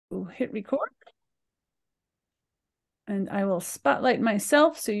hit record. And I will spotlight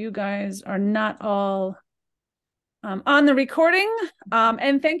myself so you guys are not all on the recording.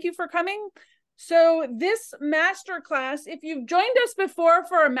 And thank you for coming. So this masterclass, if you've joined us before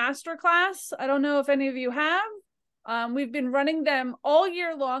for a masterclass, I don't know if any of you have. We've been running them all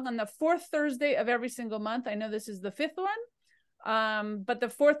year long on the fourth Thursday of every single month. I know this is the fifth one, but the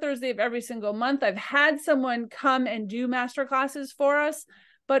fourth Thursday of every single month, I've had someone come and do masterclasses for us.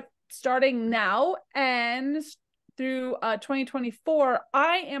 But starting now and through 2024,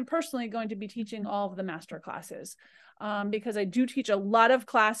 I am personally going to be teaching all of the master classes because I do teach a lot of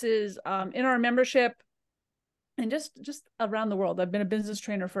classes in our membership and just around the world. I've been a business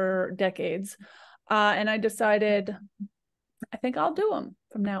trainer for decades, and I decided I think I'll do them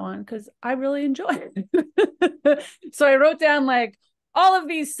from now on because I really enjoy it. So I wrote down like all of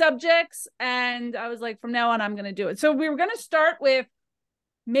these subjects, and I was like, from now on, I'm going to do it. So we were going to start with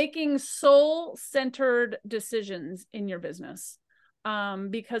making soul-centered decisions in your business,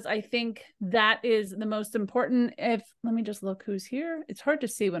 because I think that is the most important. Let me just look who's here. It's hard to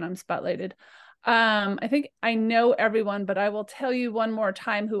see when I'm spotlighted. I think I know everyone, but I will tell you one more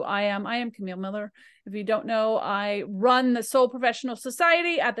time who I am. I am Camille Miller. If you don't know, I run the Soul Professional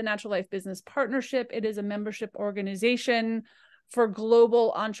Society at the Natural Life Business Partnership. It is a membership organization for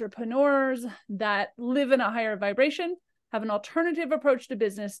global entrepreneurs that live in a higher vibration, have an alternative approach to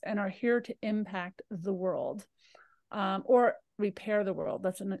business, and are here to impact the world, or repair the world.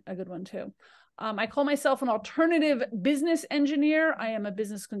 That's a good one too. I call myself an alternative business engineer. I am a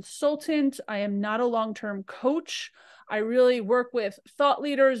business consultant. I am not a long-term coach. I really work with thought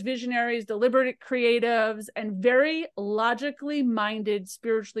leaders, visionaries, deliberate creatives, and very logically minded,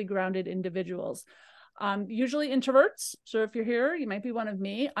 spiritually grounded individuals. Usually introverts. So if you're here, you might be one of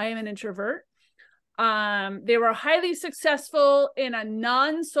me. I am an introvert. They were highly successful in a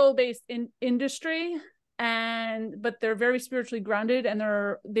non-soul-based industry, but they're very spiritually grounded, and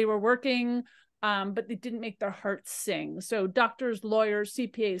they were working, but they didn't make their hearts sing. So doctors, lawyers,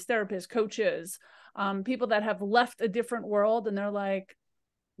 CPAs, therapists, coaches, people that have left a different world, and they're like,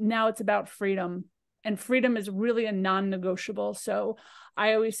 now it's about freedom. And freedom is really a non-negotiable. So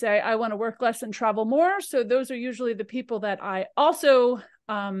I always say I want to work less and travel more. So those are usually the people that I also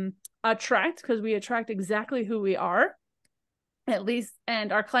attract, because we attract exactly who we are, at least.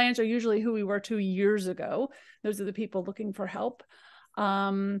 And our clients are usually who we were 2 years ago. Those are the people looking for help.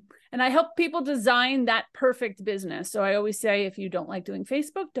 And I help people design that perfect business. So I always say, if you don't like doing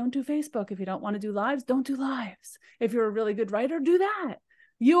Facebook, don't do Facebook. If you don't want to do lives, don't do lives. If you're a really good writer, do that.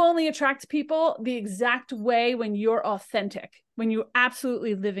 You only attract people the exact way when you're authentic, when you're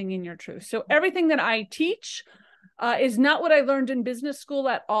absolutely living in your truth. So everything that I teach is not what I learned in business school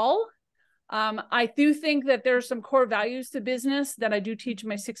at all. I do think that there's some core values to business that I do teach in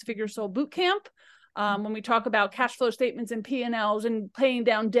my 6-figure soul bootcamp. When we talk about cash flow statements and P&Ls and paying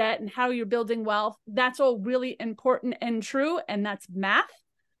down debt and how you're building wealth, that's all really important and true. And that's math.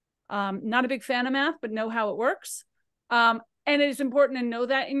 Not a big fan of math, but know how it works. And it is important to know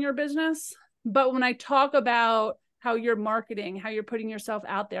that in your business. But when I talk about how you're marketing, how you're putting yourself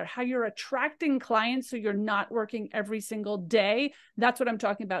out there, how you're attracting clients so you're not working every single day, that's what I'm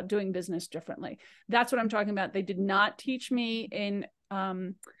talking about, doing business differently. That's what I'm talking about. They did not teach me in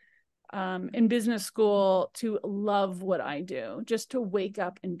business school to love what I do, just to wake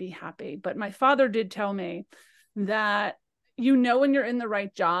up and be happy. But my father did tell me that when you're in the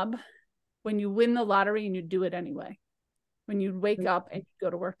right job, when you win the lottery and you do it anyway, when you wake up and you go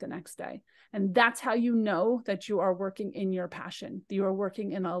to work the next day. And that's how you know that you are working in your passion, that you are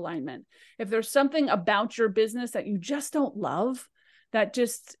working in alignment. If there's something about your business that you just don't love, that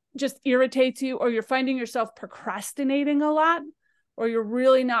just irritates you, or you're finding yourself procrastinating a lot, or you're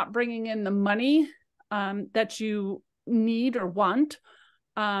really not bringing in the money that you need or want,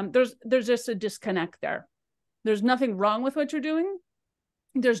 there's just a disconnect there. There's nothing wrong with what you're doing.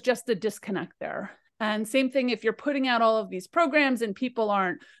 There's just a disconnect there. And same thing, if you're putting out all of these programs and people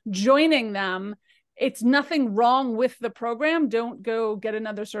aren't joining them, it's nothing wrong with the program. Don't go get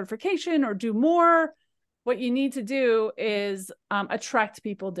another certification or do more. What you need to do is attract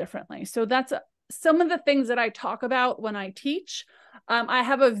people differently. So that's some of the things that I talk about when I teach. I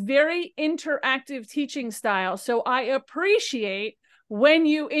have a very interactive teaching style. So I appreciate when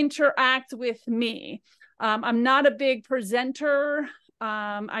you interact with me. I'm not a big presenter.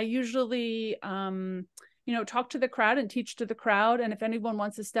 I usually, talk to the crowd and teach to the crowd. And if anyone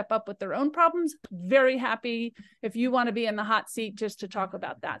wants to step up with their own problems, very happy if you want to be in the hot seat just to talk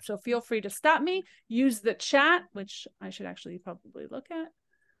about that. So feel free to stop me, use the chat, which I should actually probably look at.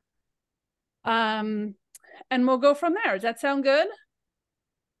 And we'll go from there. Does that sound good?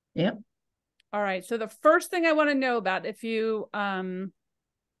 Yep. All right. So the first thing I want to know about, if you want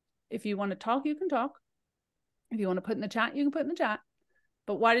to talk, you can talk. If you want to put in the chat, you can put in the chat.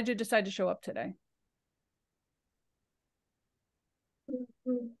 But why did you decide to show up today?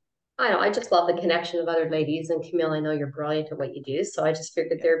 I don't know. I just love the connection of other ladies. And Camille, I know you're brilliant at what you do. So I just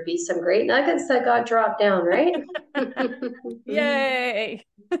figured there'd be some great nuggets that got dropped down, right? Yay.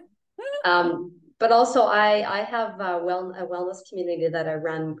 But also I have a wellness community that I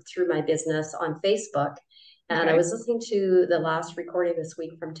run through my business on Facebook. And I was listening to the last recording this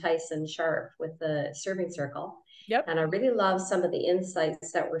week from Tyson Sharp with the Serving Circle. Yep. And I really love some of the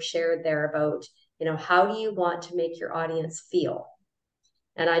insights that were shared there about, how do you want to make your audience feel?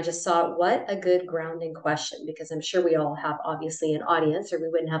 And I just thought, what a good grounding question, because I'm sure we all have obviously an audience, or we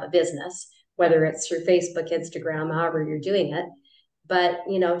wouldn't have a business, whether it's through Facebook, Instagram, however you're doing it. But,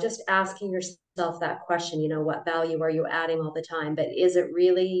 just asking yourself that question, what value are you adding all the time? But is it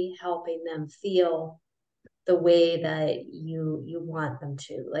really helping them feel the way that you want them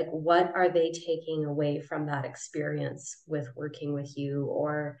to? Like, what are they taking away from that experience with working with you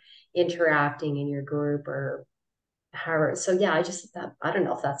or interacting in your group or however? So yeah, I don't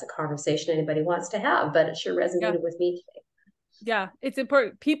know if that's a conversation anybody wants to have, but it sure resonated with me today. Yeah, it's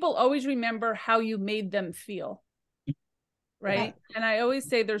important. People always remember how you made them feel. Right. Yeah. And I always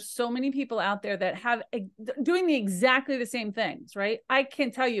say there's so many people out there that have doing exactly the same things. Right. I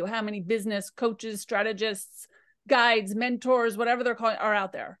can't tell you how many business coaches, strategists, guides, mentors, whatever they're calling, are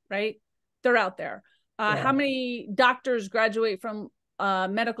out there. Right. They're out there. How many doctors graduate from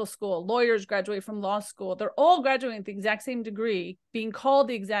medical school, lawyers graduate from law school? They're all graduating at the exact same degree, being called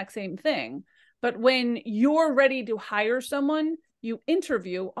the exact same thing. But when you're ready to hire someone, you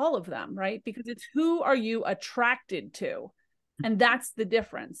interview all of them, right? Because it's who are you attracted to? And that's the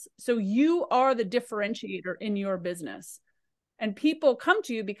difference. So you are the differentiator in your business. And people come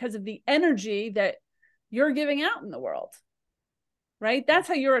to you because of the energy that you're giving out in the world, right? That's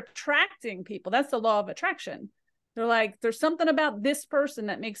how you're attracting people. That's the law of attraction. They're like, there's something about this person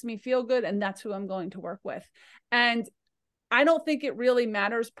that makes me feel good, and that's who I'm going to work with. And I don't think it really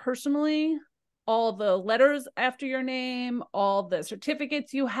matters personally, all the letters after your name, all the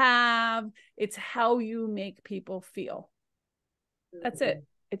certificates you have. It's how you make people feel. That's it.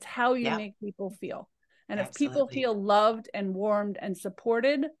 It's how you make people feel. And if people feel loved and warmed and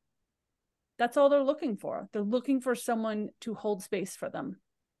supported, that's all they're looking for. They're looking for someone to hold space for them.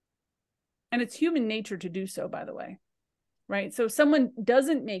 And it's human nature to do so, by the way. Right? So if someone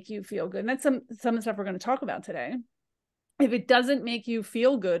doesn't make you feel good, and that's some of the stuff we're going to talk about today. If it doesn't make you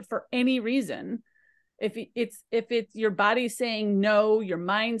feel good for any reason, if it's your body saying no, your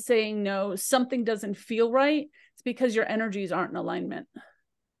mind saying no, something doesn't feel right, it's because your energies aren't in alignment.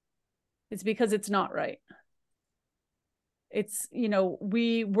 It's because it's not right. It's,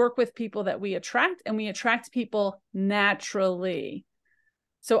 we work with people that we attract, and we attract people naturally.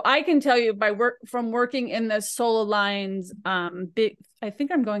 So I can tell you from working in the soul lines, I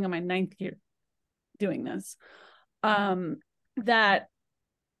think I'm going on my 9th year doing this, that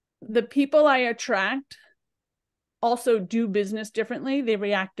the people I attract also do business differently. They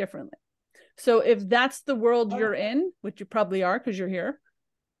react differently. So if that's the world you're in, which you probably are because you're here,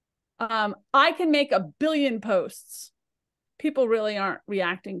 I can make 1 billion posts. People really aren't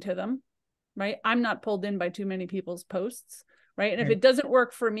reacting to them, right? I'm not pulled in by too many people's posts, right? And if it doesn't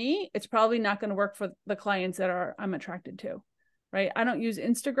work for me, it's probably not going to work for the clients that I'm attracted to, right? I don't use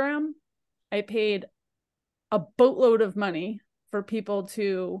Instagram. I paid a boatload of money for people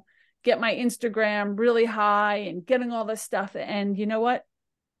to get my Instagram really high and getting all this stuff. And you know what?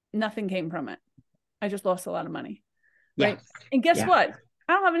 Nothing came from it. I just lost a lot of money. Right. And guess what?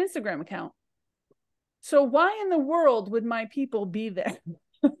 I don't have an Instagram account. So why in the world would my people be there?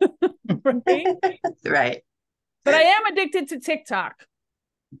 Right? Right. But I am addicted to TikTok.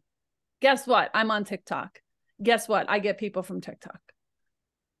 Guess what? I'm on TikTok. Guess what? I get people from TikTok.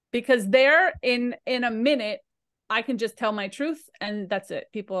 Because there in a minute, I can just tell my truth, and that's it.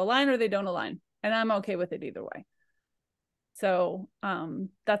 People align or they don't align. And I'm okay with it either way. So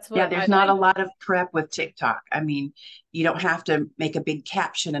that's what. Yeah, there's not a lot of prep with TikTok. I mean, you don't have to make a big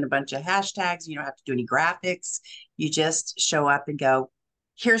caption and a bunch of hashtags. You don't have to do any graphics. You just show up and go,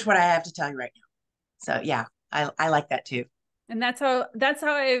 here's what I have to tell you right now. So yeah, I like that too. And that's how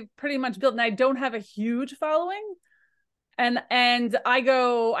I pretty much built. And I don't have a huge following. And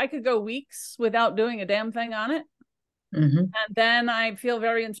I could go weeks without doing a damn thing on it. And then I feel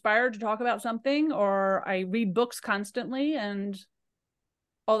very inspired to talk about something, or I read books constantly, and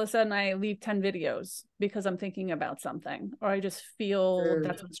all of a sudden I leave 10 videos because I'm thinking about something, or I just feel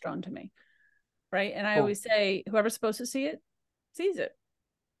that's what's drawn to me. Right. And I always say, whoever's supposed to see it, sees it.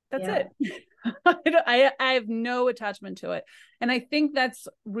 That's it. I have no attachment to it. And I think that's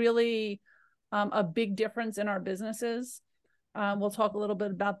really a big difference in our businesses. We'll talk a little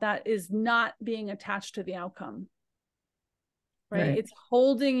bit about that, is not being attached to the outcome, right? It's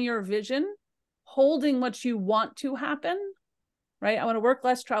holding your vision, holding what you want to happen, right? I want to work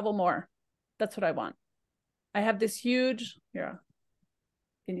less, travel more. That's what I want. I have this huge, here,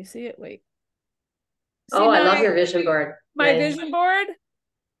 can you see it? Wait. See I love your vision board. My vision board?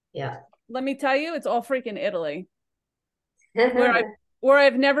 Yeah. Let me tell you, it's all freaking Italy. where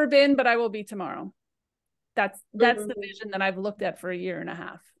I've never been, but I will be tomorrow. That's the vision that I've looked at for a year and a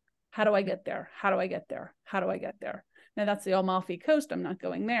half. How do I get there? How do I get there? How do I get there? Now that's the Amalfi Coast. I'm not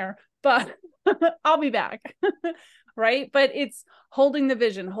going there, but I'll be back. Right? But it's holding the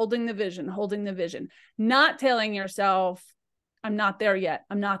vision, holding the vision, holding the vision, not telling yourself, I'm not there yet.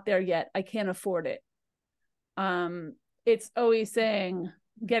 I'm not there yet. I can't afford it. It's always saying,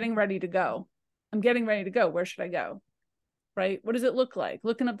 getting ready to go. I'm getting ready to go. Where should I go? Right? What does it look like?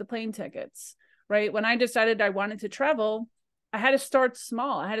 Looking up the plane tickets, right? When I decided I wanted to travel, I had to start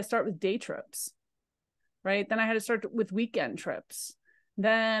small. I had to start with day trips, right? Then I had to start with weekend trips.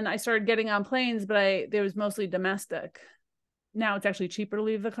 Then I started getting on planes, but there was mostly domestic. Now it's actually cheaper to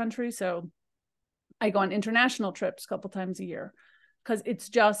leave the country. So I go on international trips a couple times a year because it's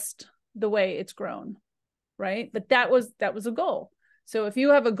just the way it's grown, right? But that was a goal. So if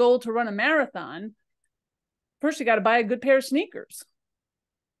you have a goal to run a marathon, first you got to buy a good pair of sneakers.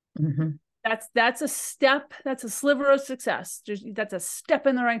 That's a step. That's a sliver of success. That's a step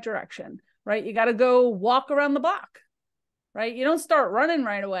in the right direction, right? You got to go walk around the block, right? You don't start running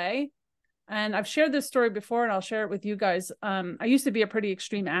right away. And I've shared this story before, and I'll share it with you guys. I used to be a pretty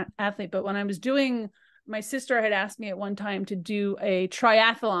extreme athlete, but when I was my sister had asked me at one time to do a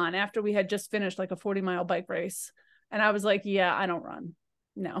triathlon after we had just finished like a 40-mile bike race. And I was like, yeah, I don't run.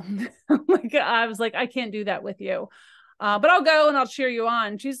 No. I was like, I can't do that with you. But I'll go and I'll cheer you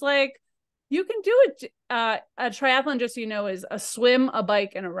on. She's like, you can do it. A triathlon, just so you know, is a swim, a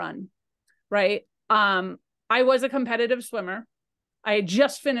bike, and a run, right? I was a competitive swimmer. I had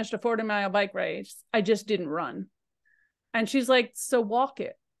just finished a 40-mile bike race. I just didn't run. And she's like, so walk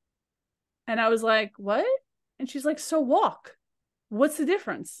it. And I was like, what? And she's like, so walk. What's the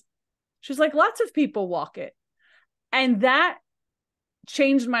difference? She's like, lots of people walk it. And that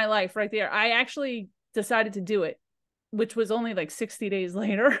changed my life right there. I actually decided to do it, which was only like 60 days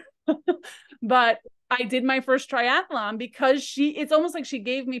later. But I did my first triathlon because it's almost like she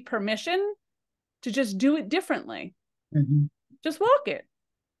gave me permission to just do it differently. Just walk it.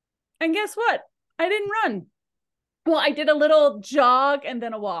 And guess what? I didn't run. Well, I did a little jog and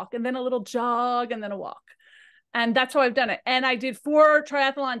then a walk, and then a little jog and then a walk. And that's how I've done it. And I did 4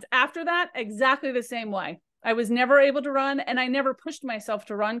 triathlons after that, exactly the same way. I was never able to run, and I never pushed myself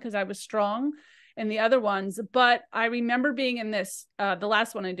to run because I was strong in the other ones. But I remember being in this, the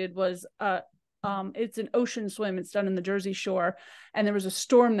last one I did was, it's an ocean swim. It's done in the Jersey Shore. And there was a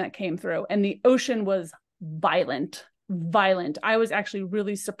storm that came through, and the ocean was violent. I was actually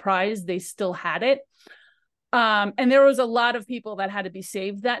really surprised they still had it. And there was a lot of people that had to be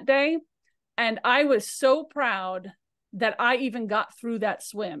saved that day. And I was so proud that I even got through that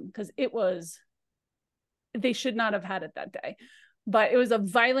swim, because they should not have had it that day, but it was a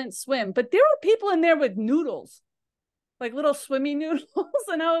violent swim. But there were people in there with noodles, like little swimmy noodles.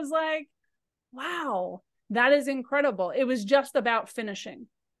 And I was like, wow, that is incredible. It was just about finishing.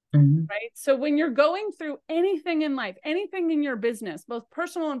 Right. So when you're going through anything in life, anything in your business, both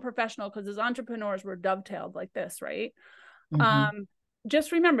personal and professional, because as entrepreneurs, we're dovetailed like this, right?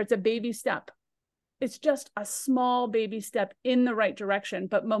 Just remember, it's a baby step. It's just a small baby step in the right direction,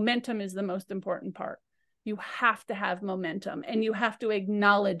 but momentum is the most important part. You have to have momentum, and you have to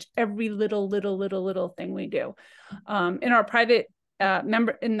acknowledge every little thing we do. In our private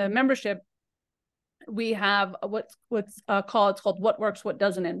in the membership, we have what's called What Works, What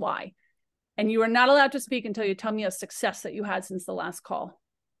Doesn't, and Why. And you are not allowed to speak until you tell me a success that you had since the last call.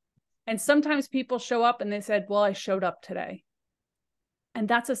 And sometimes people show up and they said, well, I showed up today. And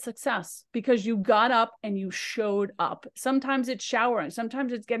that's a success because you got up and you showed up. Sometimes it's showering.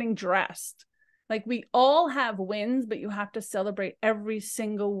 Sometimes it's getting dressed. Like, we all have wins, but you have to celebrate every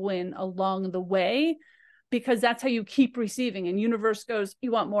single win along the way, because that's how you keep receiving. And universe goes,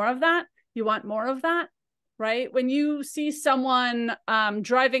 you want more of that? You want more of that, right? When you see someone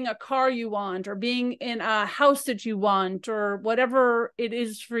driving a car you want, or being in a house that you want, or whatever it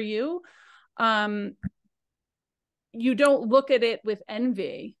is for you, you don't look at it with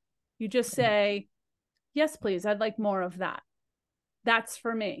envy. You just say, yes, please, I'd like more of that. That's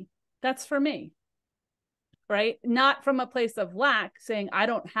for me. That's for me. right? Not from a place of lack, saying I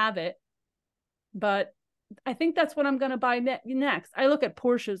don't have it, but I think that's what I'm going to buy next. I look at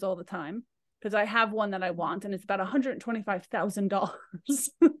Porsches all the time because I have one that I want, and it's about $125,000.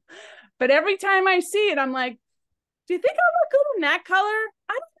 But every time I see it, I'm like, do you think I'll look good in that color?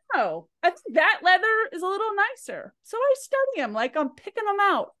 I don't know. I think that leather is a little nicer. So I study them like I'm picking them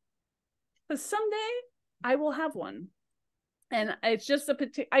out. Because someday I will have one. And it's just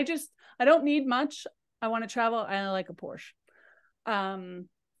I don't need much. I want to travel. I like a Porsche. I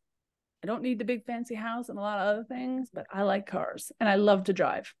don't need the big fancy house and a lot of other things, but I like cars and I love to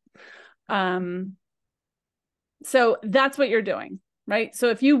drive. So that's what you're doing, right? So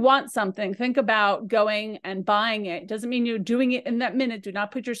if you want something, think about going and buying it. It doesn't mean you're doing it in that minute. Do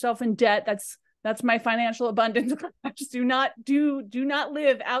not put yourself in debt. That's my financial abundance. Just do not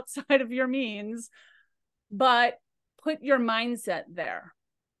live outside of your means, but put your mindset there.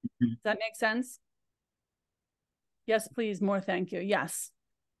 Does that make sense? Yes, please. More. Thank you. Yes.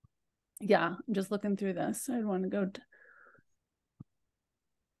 Yeah. I'm just looking through this. I want to go.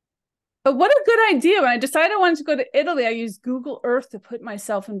 But what a good idea. When I decided I wanted to go to Italy, I used Google Earth to put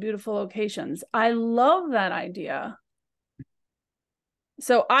myself in beautiful locations. I love that idea.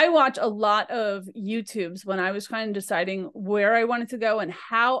 So I watch a lot of YouTubes when I was kind of deciding where I wanted to go and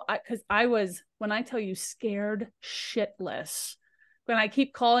how, because I was, when I tell you, scared shitless. When I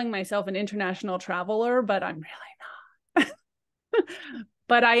keep calling myself an international traveler, but I'm really not.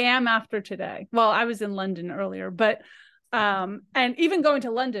 But I am after today. Well, I was in London earlier, but and even going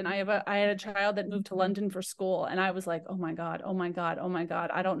to London, I had a child that moved to London for school, and I was like, oh my God, oh my God, oh my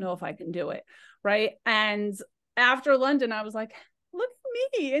God, I don't know if I can do it. Right. And after London, I was like, look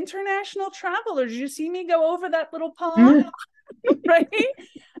at me, international traveler. Did you see me go over that little pond? Right.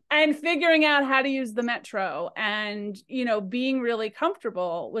 And figuring out how to use the metro and, being really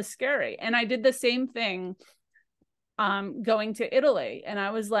comfortable was scary. And I did the same thing going to Italy. And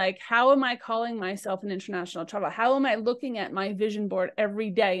I was like, how am I calling myself an international traveler? How am I looking at my vision board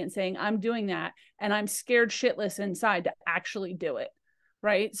every day and saying, I'm doing that, and I'm scared shitless inside to actually do it?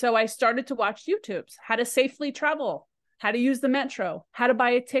 Right. So I started to watch YouTubes, how to safely travel, how to use the metro, how to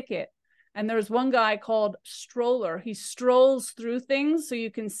buy a ticket. And there's one guy called Stroller. He strolls through things so you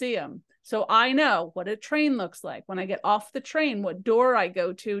can see him. So I know what a train looks like. When I get off the train, what door I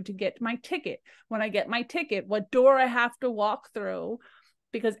go to get my ticket. When I get my ticket, what door I have to walk through,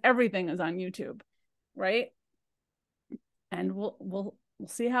 because everything is on YouTube, right? And we'll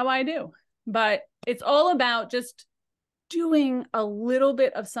see how I do. But it's all about just doing a little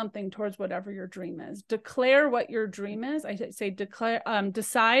bit of something towards whatever your dream is. Declare what your dream is. I say declare,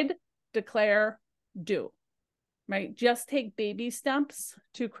 decide, declare, do. Right? Just take baby steps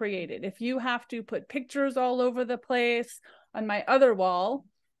to create it. If you have to put pictures all over the place, on my other wall,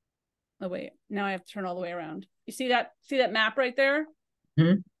 oh wait, now I have to turn all the way around. You see that map right there?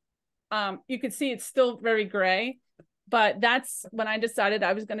 Mm-hmm. You can see it's still very gray, but that's when I decided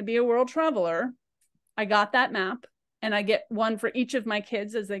I was going to be a world traveler. I got that map, and I get one for each of my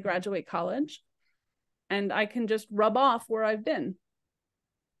kids as they graduate college, and I can just rub off where I've been.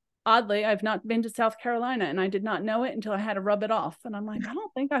 Oddly, I've not been to South Carolina, and I did not know it until I had to rub it off. And I'm like, I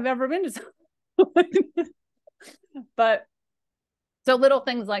don't think I've ever been to South Carolina. But so little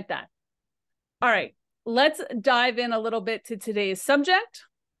things like that. All right, let's dive in a little bit to today's subject,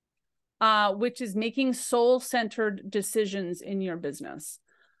 which is making soul-centered decisions in your business.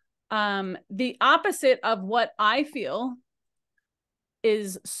 The opposite of what I feel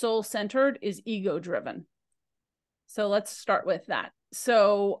is soul-centered is ego-driven. So let's start with that.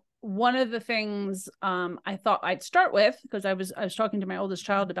 So one of the things I thought I'd start with, because I was talking to my oldest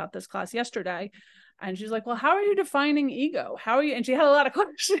child about this class yesterday, and she's like, well, how are you defining ego? How are you? And she had a lot of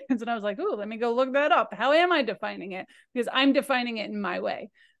questions, and I was like, oh, let me go look that up. How am I defining it? Because I'm defining it in my way.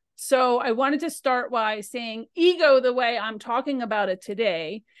 So I wanted to start by saying ego, the way I'm talking about it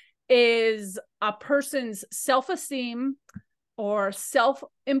today, is a person's self-esteem or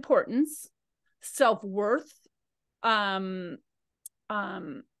self-importance, self-worth,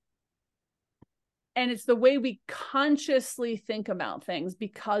 and it's the way we consciously think about things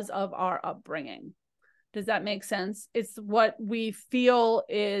because of our upbringing. Does that make sense? It's what we feel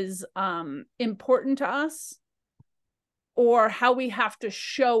is important to us, or how we have to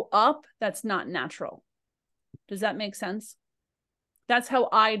show up that's not natural. Does that make sense? That's how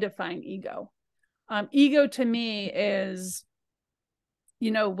I define ego. Ego to me is,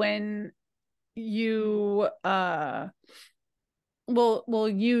 when you we'll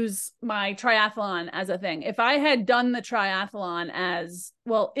use my triathlon as a thing. If I had done the triathlon as,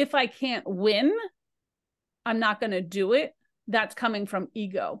 well, if I can't win, I'm not going to do it. That's coming from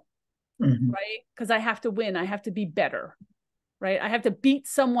ego. right? Because I have to win. I have to be better, right? I have to beat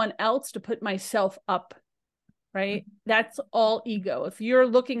someone else to put myself up, right? That's all ego. If you're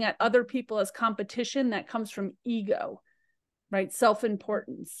looking at other people as competition, that comes from ego, right?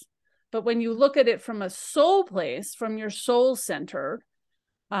 Self-importance. But when you look at it from a soul place, from your soul center,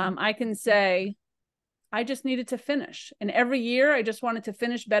 I can say, I just needed to finish. And every year, I just wanted to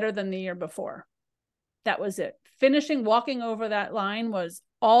finish better than the year before. That was it. Finishing, walking over that line was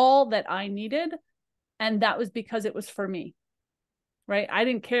all that I needed. And that was because it was for me, right? I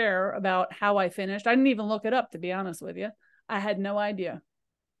didn't care about how I finished. I didn't even look it up, to be honest with you. I had no idea.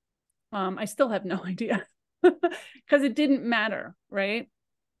 I still have no idea because it didn't matter, right?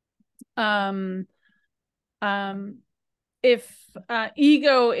 If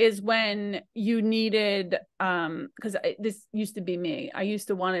ego is when you needed, because this used to be me. I used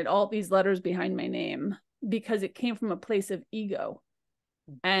to wanted all these letters behind my name because it came from a place of ego.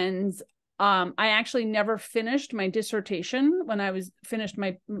 And I actually never finished my dissertation when I was finished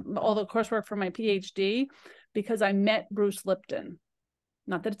all the coursework for my PhD because I met Bruce Lipton.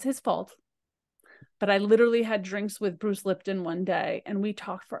 Not that it's his fault, but I literally had drinks with Bruce Lipton one day and we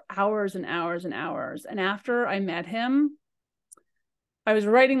talked for hours and hours and hours. And after I met him, I was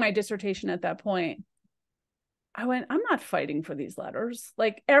writing my dissertation at that point. I went, I'm not fighting for these letters.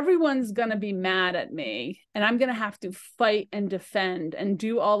 Like everyone's going to be mad at me and I'm going to have to fight and defend and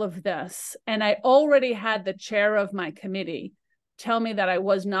do all of this. And I already had the chair of my committee tell me that I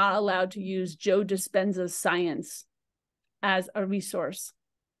was not allowed to use Joe Dispenza's science as a resource.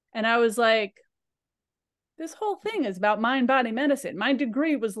 And I was like, this whole thing is about mind-body medicine. My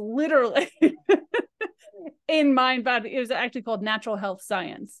degree was literally in mind-body. It was actually called natural health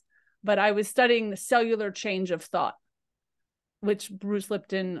science. But I was studying the cellular change of thought, which Bruce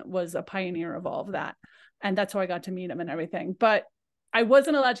Lipton was a pioneer of all of that. And that's how I got to meet him and everything. But I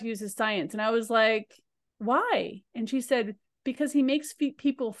wasn't allowed to use his science. And I was like, why? And she said, because he makes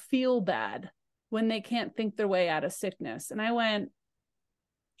people feel bad when they can't think their way out of sickness. And I went,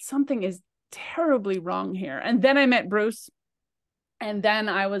 something is terribly wrong here. And then I met Bruce. And then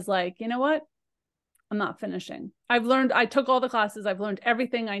I was like, you know what? I'm not finishing. I took all the classes. I've learned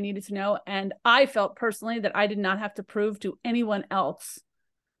everything I needed to know. And I felt personally that I did not have to prove to anyone else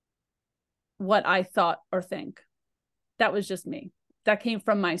what I thought or think. That was just me. That came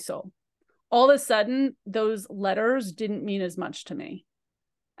from my soul. All of a sudden, those letters didn't mean as much to me.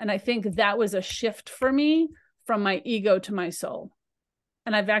 And I think that was a shift for me from my ego to my soul.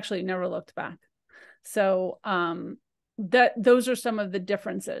 And I've actually never looked back. So those are some of the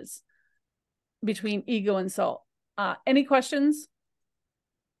differences between ego and soul. Any questions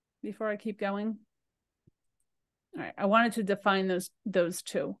before I keep going? All right, I wanted to define those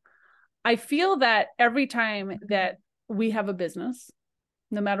two. I feel that every time that we have a business,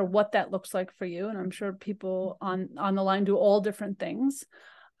 no matter what that looks like for you, and I'm sure people on the line do all different things,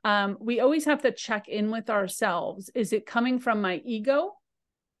 we always have to check in with ourselves. Is it coming from my ego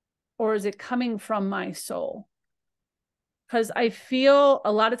or is it coming from my soul? Because I feel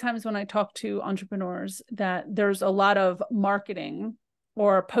a lot of times when I talk to entrepreneurs that there's a lot of marketing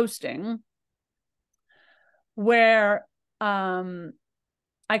or posting where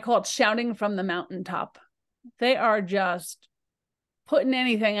I call it shouting from the mountaintop. They are just putting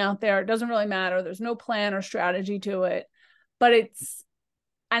anything out there. It doesn't really matter. There's no plan or strategy to it. But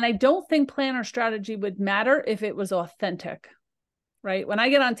and I don't think plan or strategy would matter if it was authentic. Right? When I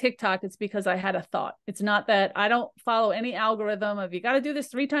get on TikTok, it's because I had a thought. It's not that I don't follow any algorithm of you got to do this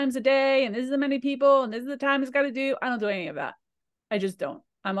 3 times a day and this is the many people and this is the time it's got to do. I don't do any of that. I just don't.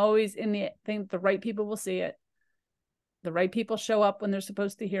 I'm always in the thing. The right people will see it. The right people show up when they're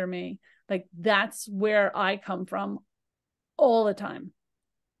supposed to hear me. Like that's where I come from all the time.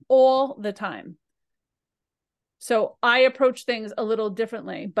 All the time. So I approach things a little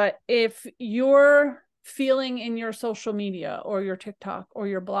differently. But if you're feeling in your social media or your TikTok or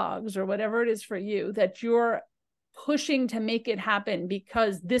your blogs or whatever it is for you that you're pushing to make it happen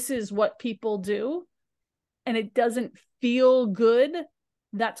because this is what people do and it doesn't feel good,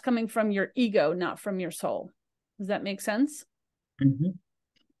 that's coming from your ego, not from your soul. Does that make sense? Mm-hmm.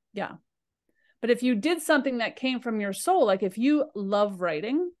 Yeah. But if you did something that came from your soul, like if you love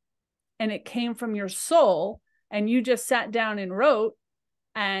writing and it came from your soul and you just sat down and wrote,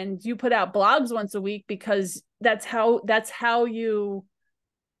 and you put out blogs once a week because that's how you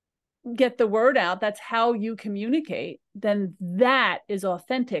get the word out. That's how you communicate. Then that is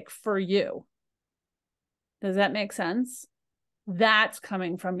authentic for you. Does that make sense? That's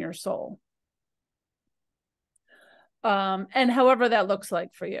coming from your soul. And however that looks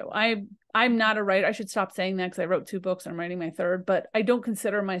like for you. I'm not a writer. I should stop saying that because I wrote 2 books. I'm writing my 3rd, but I don't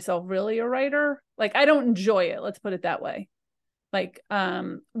consider myself really a writer. Like, I don't enjoy it. Let's put it that way. Like,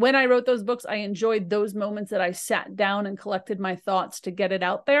 when I wrote those books, I enjoyed those moments that I sat down and collected my thoughts to get it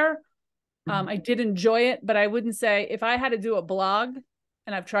out there. I did enjoy it, but I wouldn't say if I had to do a blog,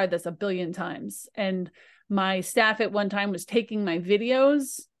 and I've tried this a billion times, and my staff at one time was taking my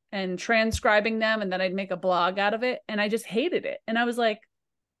videos and transcribing them, and then I'd make a blog out of it. And I just hated it. And I was like,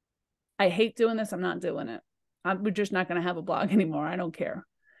 I hate doing this. I'm not doing it. We're just not going to have a blog anymore. I don't care.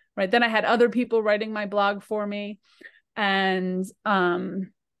 Right. Then I had other people writing my blog for me. And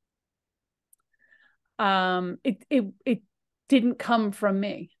it didn't come from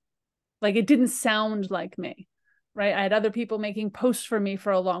me. Like, it didn't sound like me. Right. I had other people making posts for me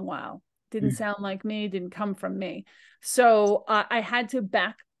for a long while. Didn't sound like me, didn't come from me. So I had to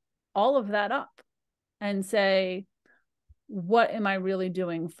back all of that up and say, what am I really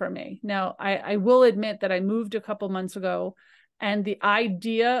doing for me? Now, I will admit that I moved a couple months ago, and the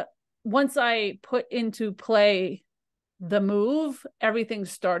idea, once I put into play the move, everything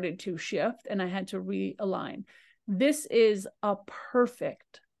started to shift and I had to realign. This is a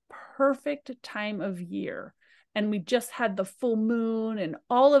perfect time of year. And we just had the full moon and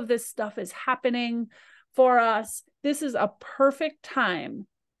all of this stuff is happening for us. This is a perfect time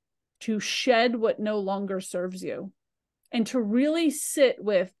to shed what no longer serves you and to really sit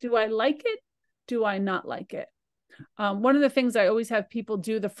with, do I like it? Do I not like it? One of the things I always have people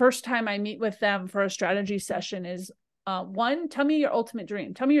do the first time I meet with them for a strategy session is, 1, tell me your ultimate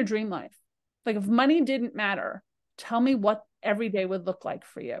dream. Tell me your dream life. Like, if money didn't matter, tell me what every day would look like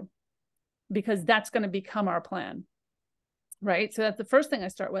for you, because that's going to become our plan. Right? So that's the first thing I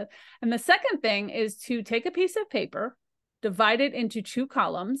start with. And the second thing is to take a piece of paper, divide it into 2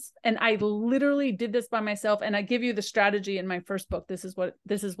 columns. And I literally did this by myself. And I give you the strategy in my first book. This is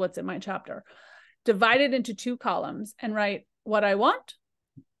what's in my chapter. Divide it into 2 columns and write what I want,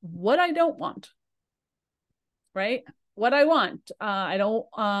 what I don't want. Right? What I want. I don't,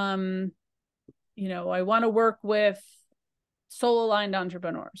 I want to work with soul-aligned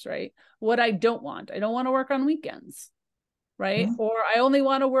entrepreneurs, right? What I don't want to work on weekends, right? Mm-hmm. Or I only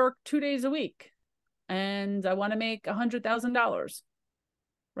want to work 2 days a week and I want to make $100,000,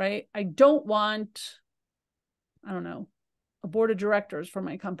 right? I don't want, a board of directors for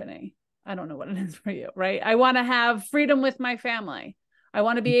my company. I don't know what it is for you, right? I want to have freedom with my family. I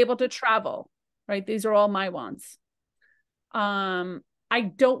want to be able to travel, right? These are all my wants. I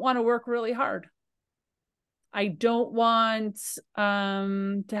don't want to work really hard. I don't want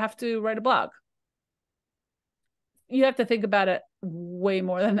to have to write a blog. You have to think about it way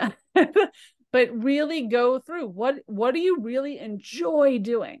more than that. But really go through what do you really enjoy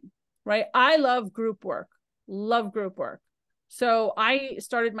doing, right? I love group work. So I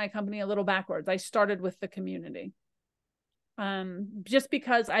started my company a little backwards. I started with the community, just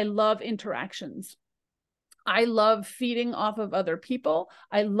because I love interactions. I love feeding off of other people.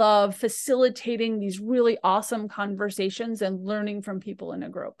 I love facilitating these really awesome conversations and learning from people in a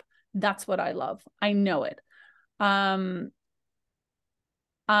group. That's what I love. I know it.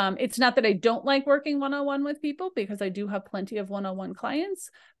 It's not that I don't like working one-on-one with people, because I do have plenty of one-on-one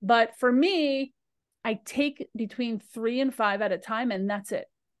clients. But for me, I take between 3 and 5 at a time, and that's it.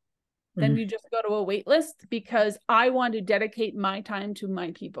 Mm-hmm. Then you just go to a wait list, because I want to dedicate my time to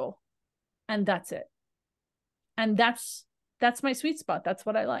my people, and that's it. And that's my sweet spot. That's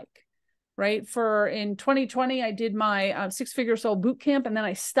what I like, right? In 2020, I did my 6-figure soul boot camp, and then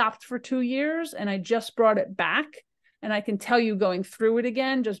I stopped for 2 years, and I just brought it back. And I can tell you, going through it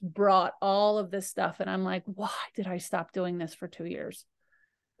again just brought all of this stuff. And I'm like, why did I stop doing this for 2 years?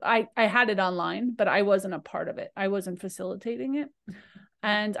 I had it online, but I wasn't a part of it. I wasn't facilitating it,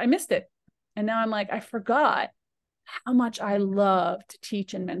 and I missed it. And now I'm like, I forgot how much I love to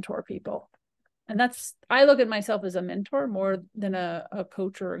teach and mentor people. And I look at myself as a mentor more than a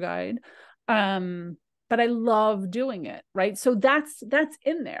coach or a guide. But I love doing it. Right. So that's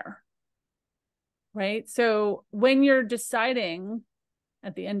in there. Right. So when you're deciding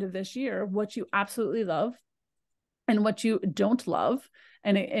at the end of this year what you absolutely love and what you don't love,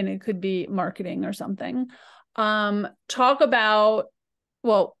 and it could be marketing or something, talk about,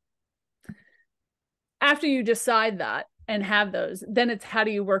 well, after you decide that and have those, then it's how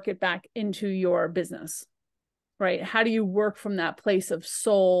do you work it back into your business, right? How do you work from that place of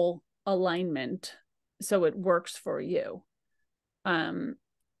soul alignment so it works for you? I'm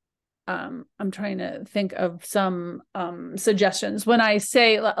trying to think of some suggestions. When I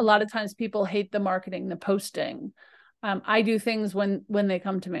say, a lot of times people hate the marketing, the posting. I do things when they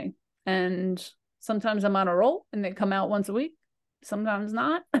come to me, and Sometimes I'm on a roll and they come out once a week. Sometimes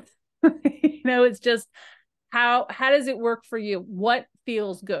not. It's just how does it work for you? What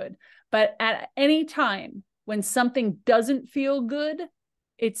feels good? But at any time when something doesn't feel good,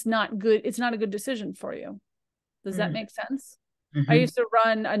 it's not good. It's not a good decision for you. Does that make sense? I used to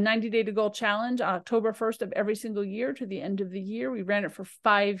run a 90-day to goal challenge October 1st of every single year to the end of the year. We ran it for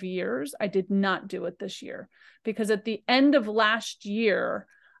 5 years. I did not do it this year because at the end of last year,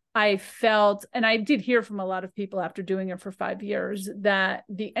 I felt, and I did hear from a lot of people after doing it for 5 years, that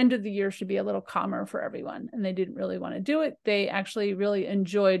the end of the year should be a little calmer for everyone. And they didn't really want to do it. They actually really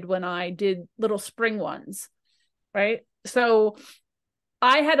enjoyed when I did little spring ones, right? So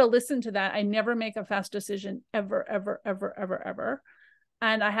I had to listen to that. I never make a fast decision ever, ever, ever, ever, ever.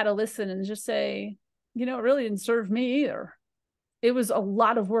 And I had to listen and just say, it really didn't serve me either. It was a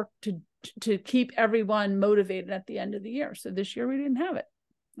lot of work to keep everyone motivated at the end of the year. So this year we didn't have it.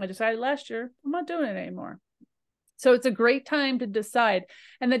 I decided last year, I'm not doing it anymore. So it's a great time to decide.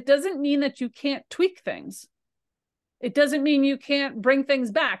 And that doesn't mean that you can't tweak things. It doesn't mean you can't bring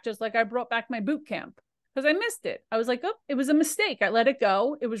things back, just like I brought back my boot camp. Because I missed it. I was like, oh, it was a mistake. I let it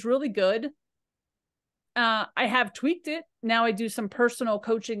go. It was really good. I have tweaked it. Now I do some personal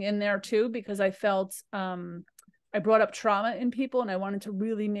coaching in there too, because I felt I brought up trauma in people and I wanted to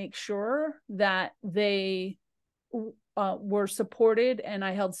really make sure that they were supported and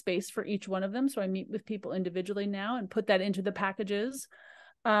I held space for each one of them. So I meet with people individually now and put that into the packages.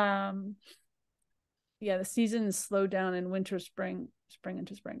 The seasons slow down in winter, spring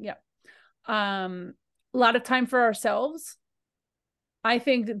into spring. Yeah. A lot of time for ourselves. I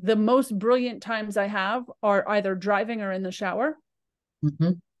think the most brilliant times I have are either driving or in the shower.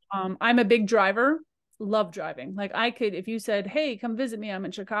 I'm a big driver, love driving. Like I could, if you said, hey, come visit me, I'm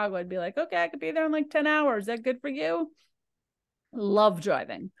in Chicago, I'd be like, okay, I could be there in like 10 hours. Is that good for you? Love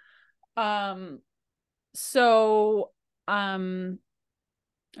driving. I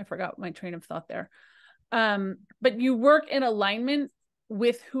forgot my train of thought there. But you work in alignment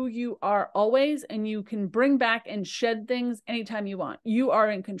with who you are always, and you can bring back and shed things anytime you want. You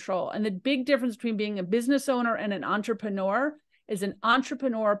are in control. And the big difference between being a business owner and an entrepreneur is an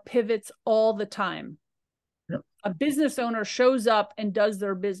entrepreneur pivots all the time. Yep. A business owner shows up and does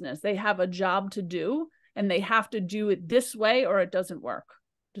their business. They have a job to do and they have to do it this way or it doesn't work.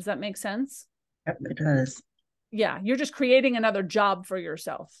 Does that make sense? Yep, it does. Yeah, you're just creating another job for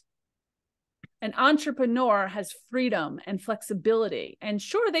yourself. An entrepreneur has freedom and flexibility, and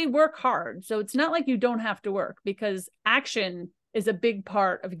sure, they work hard. So it's not like you don't have to work, because action is a big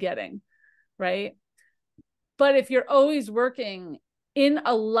part of getting, right? But if you're always working in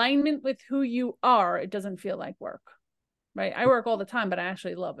alignment with who you are, it doesn't feel like work, right? I work all the time, but I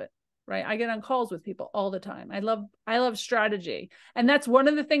actually love it, right? I get on calls with people all the time. I love strategy. And that's one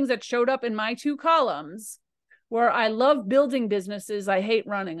of the things that showed up in my 2 columns, where I love building businesses. I hate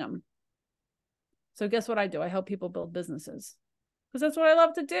running them. So guess what I do? I help people build businesses because that's what I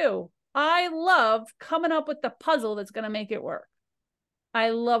love to do. I love coming up with the puzzle that's going to make it work.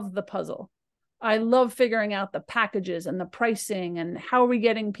 I love the puzzle. I love figuring out the packages and the pricing and how are we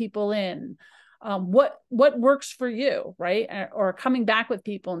getting people in, what works for you, right? Or coming back with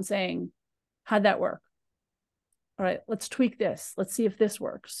people and saying, how'd that work? All right, let's tweak this. Let's see if this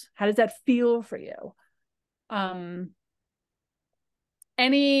works. How does that feel for you?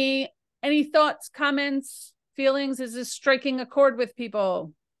 Any thoughts, comments, feelings? Is this striking a chord with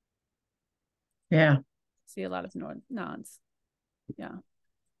people? Yeah. See a lot of nods. Yeah.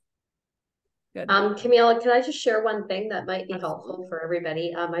 Good. Camille, can I just share one thing that might be helpful for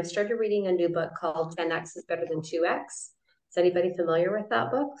everybody? I've started reading a new book called 10X is Better Than 2X. Is anybody familiar with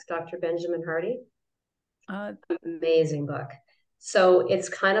that book? Dr. Benjamin Hardy. Amazing book. So it's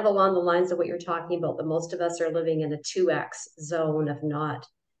kind of along the lines of what you're talking about, but most of us are living in a 2X zone of not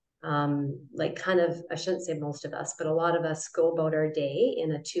I shouldn't say most of us, but a lot of us go about our day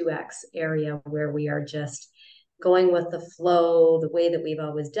in a 2X area where we are just going with the flow, the way that we've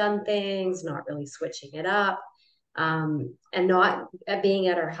always done things, not really switching it up, and not being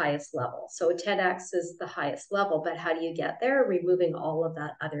at our highest level. So 10X is the highest level, but how do you get there? Removing all of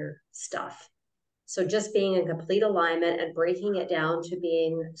that other stuff. So just being in complete alignment and breaking it down to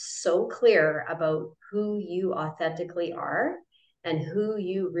being so clear about who you authentically are and who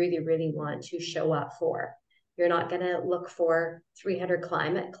you really, really want to show up for. You're not going to look for 300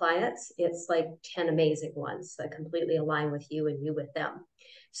 clients. It's like 10 amazing ones that completely align with you and you with them.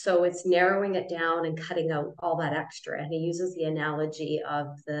 So it's narrowing it down and cutting out all that extra. And he uses the analogy of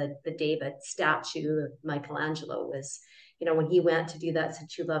the David statue that Michelangelo was, when he went to do that,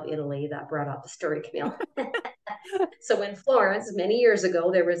 since you love Italy, that brought up the story, Camille. So in Florence, many years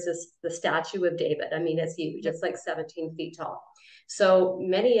ago, there was the statue of David. I mean, it's huge. It's like 17 feet tall. So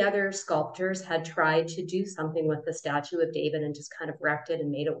many other sculptors had tried to do something with the statue of David and just kind of wrecked it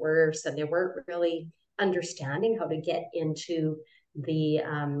and made it worse. And they weren't really understanding how to get into the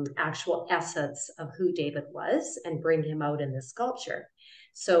actual essence of who David was and bring him out in the sculpture.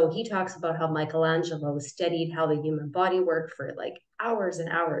 So he talks about how Michelangelo studied how the human body worked for like hours and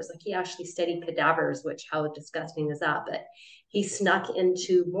hours. Like he actually studied cadavers, which how disgusting is that? But he snuck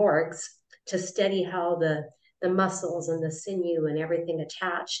into morgues to study how the muscles and the sinew and everything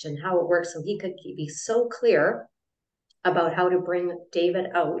attached and how it works. So he could be so clear about how to bring David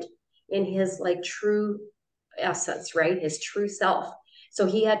out in his like true essence, right? His true self. So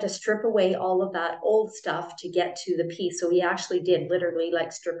he had to strip away all of that old stuff to get to the piece. So he actually did literally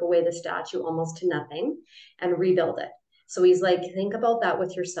like strip away the statue almost to nothing and rebuild it. So he's like, think about that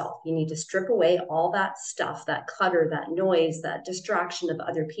with yourself. You need to strip away all that stuff, that clutter, that noise, that distraction of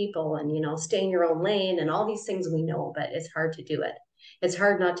other people, and, stay in your own lane and all these things we know, but it's hard to do it. It's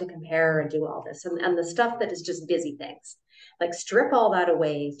hard not to compare and do all this. And the stuff that is just busy things, like strip all that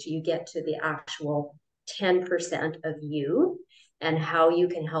away till you get to the actual 10% of you and how you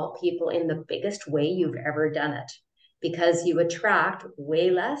can help people in the biggest way you've ever done it, because you attract way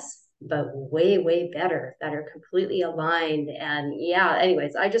less, but way, way better, that are completely aligned. And yeah,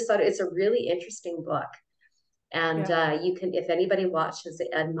 anyways, I just thought it's a really interesting book. And you can, if anybody watches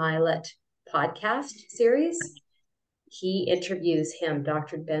the Ed Milet podcast series, he interviews him,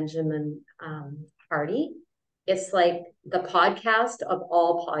 Dr. Benjamin Hardy. It's like the podcast of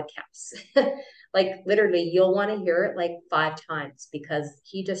all podcasts. Like literally, you'll want to hear it like 5 times because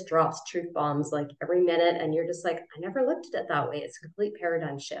he just drops truth bombs like every minute. And you're just like, I never looked at it that way. It's a complete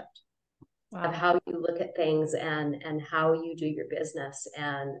paradigm shift of how you look at things and how you do your business.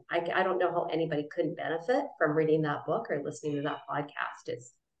 And I don't know how anybody couldn't benefit from reading that book or listening to that podcast.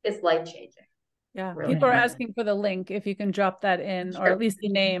 It's life-changing. Yeah. Really. People are asking for the link, if you can drop that in, or at least the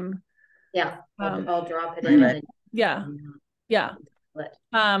name. Yeah. I'll drop it in. And yeah. Yeah.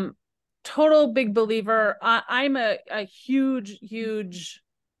 Total big believer. I'm a huge, huge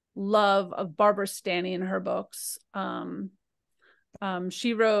love of Barbara Stanny and her books.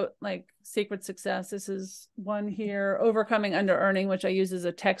 She wrote like Sacred Success. This is one here, Overcoming Under Earning, which I use as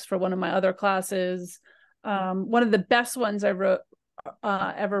a text for one of my other classes. One of the best ones I wrote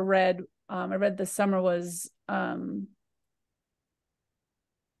ever read, I read this summer, was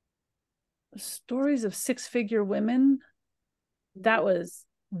Stories of Six-Figure Women. That was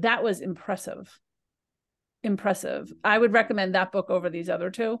impressive. I would recommend that book over these other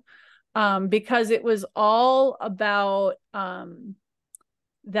two, because it was all about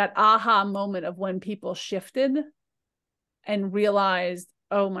that aha moment of when people shifted and realized,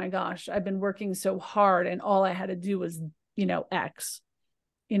 oh my gosh, I've been working so hard and all I had to do was, X,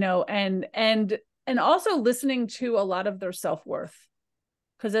 and also listening to a lot of their self-worth.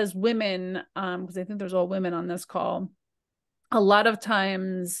 Because as women, because I think there's all women on this call, a lot of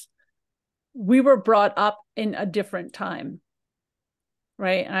times we were brought up in a different time,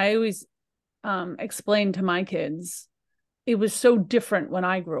 right? I always explain to my kids, it was so different when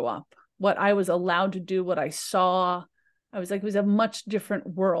I grew up, what I was allowed to do, what I saw. I was like, it was a much different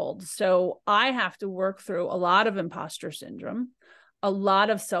world. So I have to work through a lot of imposter syndrome, a lot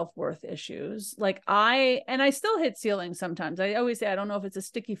of self-worth issues. Like I still hit ceilings sometimes. I always say, I don't know if it's a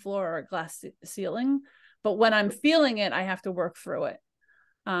sticky floor or a glass ceiling, but when I'm feeling it, I have to work through it.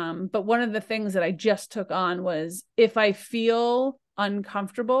 But one of the things that I just took on was, if I feel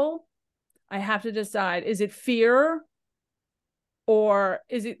uncomfortable, I have to decide, is it fear or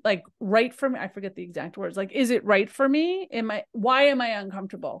is it like right for me? I forget the exact words. Like, is it right for me? Why am I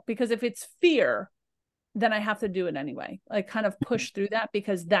uncomfortable? Because if it's fear, then I have to do it anyway. Like kind of push through that,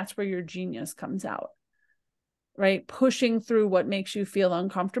 because that's where your genius comes out, right? Pushing through what makes you feel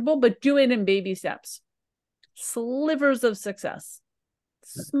uncomfortable, but do it in baby steps, slivers of success,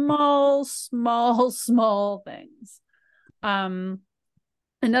 small things.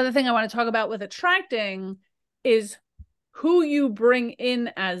 Another thing I want to talk about with attracting is who you bring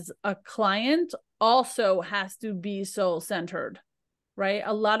in as a client also has to be soul-centered, right?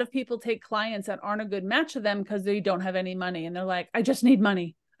 A lot of people take clients that aren't a good match to them because they don't have any money. And they're like, I just need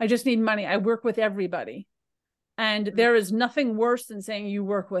money. I work with everybody. And there is nothing worse than saying you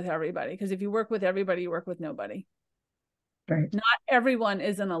work with everybody, because if you work with everybody, you work with nobody. Right. Not everyone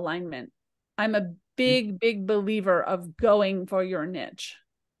is in alignment. I'm a big believer of going for your niche.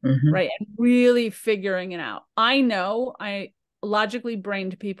 Right. And really figuring it out. I know logically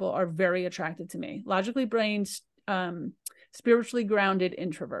brained people are very attracted to me. Logically brained spiritually grounded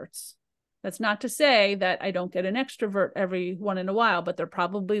introverts. That's not to say that I don't get an extrovert every one in a while, but they're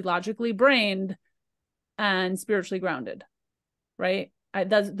probably logically brained and spiritually grounded, right?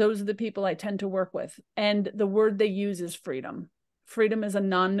 Those are the people I tend to work with. And the word they use is freedom. Freedom is a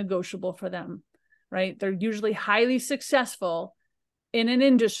non-negotiable for them, right? They're usually highly successful in an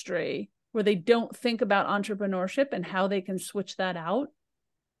industry where they don't think about entrepreneurship and how they can switch that out.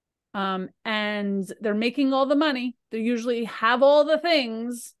 And they're making all the money. They usually have all the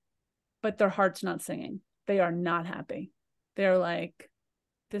things, but their heart's not singing. They are not happy. They're like,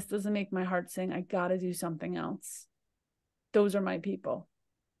 this doesn't make my heart sing. I got to do something else. Those are my people.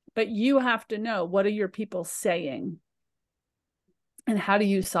 But you have to know, what are your people saying? And how do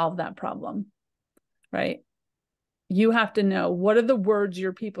you solve that problem? Right? You have to know, what are the words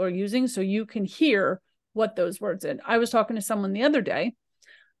your people are using so you can hear what those words are. I was talking to someone the other day,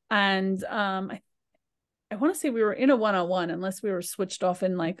 and I want to say we were in a one-on-one, unless we were switched off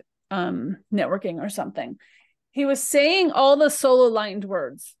in like networking or something. He was saying all the soul-aligned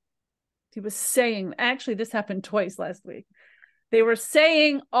words. He was saying, actually, this happened twice last week. They were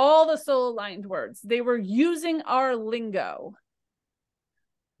saying all the soul-aligned words. They were using our lingo.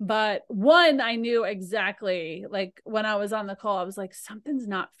 But one, I knew exactly, like when I was on the call, I was like, something's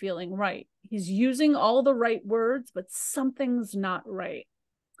not feeling right. He's using all the right words, but something's not right.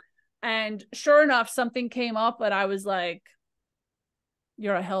 And sure enough, something came up, but I was like,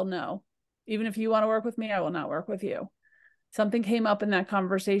 you're a hell no. Even if you want to work with me, I will not work with you. Something came up in that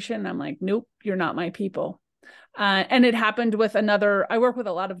conversation. I'm like, nope, you're not my people. And it happened with I work with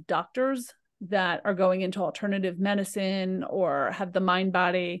a lot of doctors that are going into alternative medicine or have the mind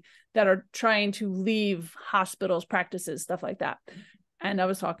body, that are trying to leave hospitals, practices, stuff like that. And I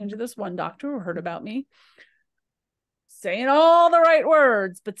was talking to this one doctor who heard about me saying all the right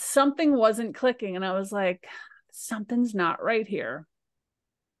words, but something wasn't clicking. And I was like, something's not right here.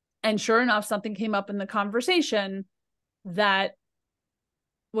 And sure enough, something came up in the conversation that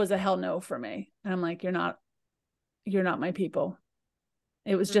was a hell no for me. And I'm like, you're not my people.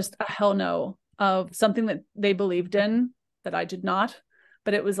 It was just a hell no of something that they believed in that I did not,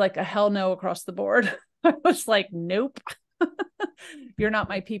 but it was like a hell no across the board. I was like, nope, you're not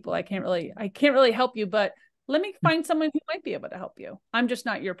my people. I can't really help you, but let me find someone who might be able to help you. I'm just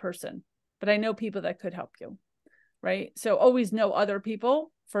not your person, but I know people that could help you. Right. So always know other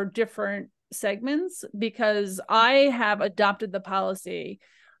people for different segments, because I have adopted the policy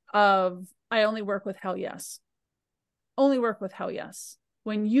of, I only work with hell yes. Only work with hell yes.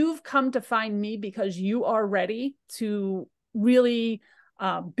 When you've come to find me because you are ready to really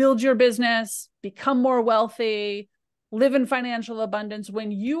build your business, become more wealthy, live in financial abundance,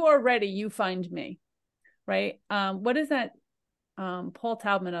 when you are ready, you find me. Right. What is that? Paul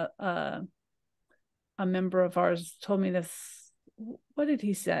Taubman, a member of ours, told me this. What did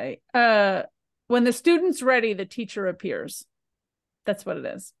he say? When the student's ready, the teacher appears. That's what it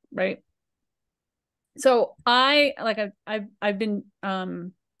is, right? So I've been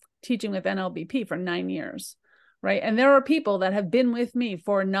teaching with NLBP for 9 years, right? And there are people that have been with me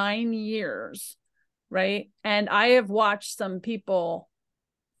for 9 years, right? And I have watched some people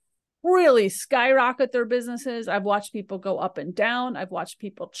really skyrocket their businesses. I've watched people go up and down. I've watched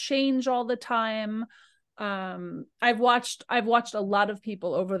people change all the time. I've watched a lot of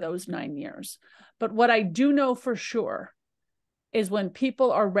people over those 9 years. But what I do know for sure is when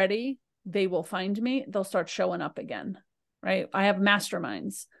people are ready, they will find me. They'll start showing up again, right? I have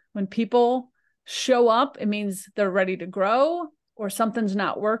masterminds. When people show up, it means they're ready to grow, or something's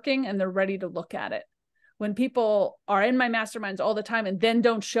not working and they're ready to look at it. When people are in my masterminds all the time and then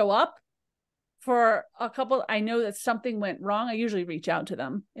don't show up for a couple, I know that something went wrong. I usually reach out to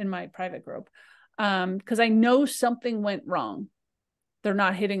them in my private group because I know something went wrong. They're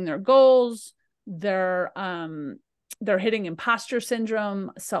not hitting their goals. They're hitting imposter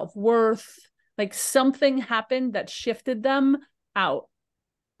syndrome, self-worth, like something happened that shifted them out.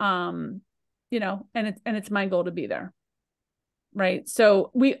 And it's my goal to be there. Right.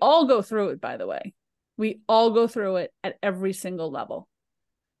 So we all go through it, by the way. We all go through it at every single level.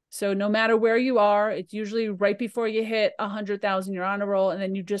 So no matter where you are, it's usually right before you hit 100,000, you're on a roll, and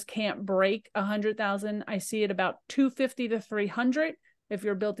then you just can't break 100,000. I see it about 250 to 300 if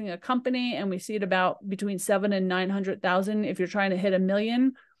you're building a company, and we see it about between 700,000 and 900,000 if you're trying to hit 1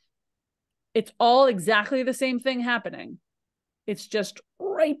 million. It's all exactly the same thing happening. It's just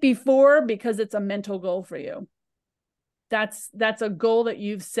right before, because it's a mental goal for you. That's a goal that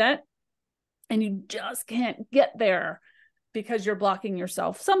you've set, and you just can't get there because you're blocking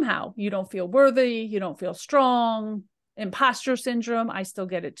yourself somehow. You don't feel worthy. You don't feel strong. Imposter syndrome. I still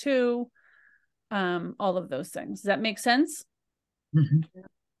get it too. all of those things. Does that make sense? Mhm.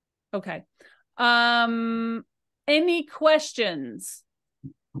 Okay. Any questions?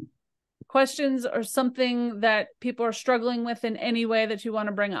 Questions or something that people are struggling with in any way that you want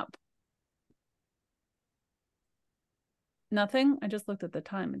to bring up? Nothing? I just looked at the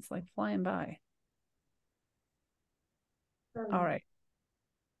time. It's like flying by. All right.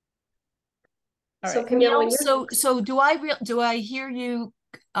 All So right. Camille, when So do I hear you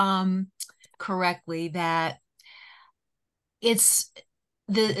correctly that it's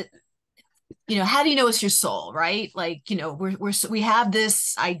the, how do you know it's your soul, right? Like, we have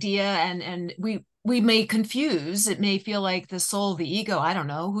this idea and we may confuse, it may feel like the soul, the ego, I don't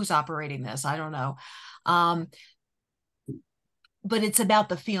know who's operating this, I don't know. But it's about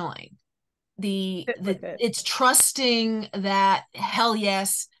the feeling. It's trusting that hell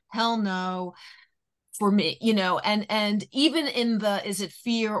yes, hell no for me, and even in the, is it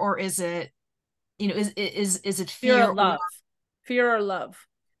fear or is it, is it fear or love? Fear or love?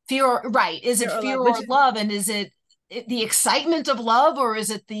 Fear or, right. Is it fear or love? And is it the excitement of love, or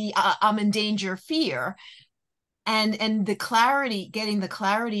is it the I'm in danger fear? And the clarity, getting the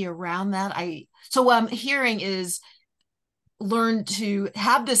clarity around that. So what I'm hearing is learn to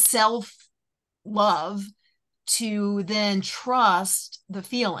have the self-love to then trust the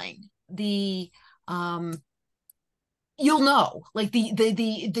feeling, you'll know, like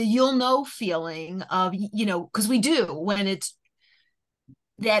the you'll know feeling of, because we do, when it's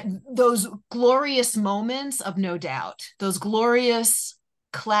that, those glorious moments of no doubt, those glorious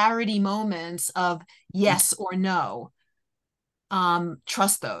clarity moments of yes or no,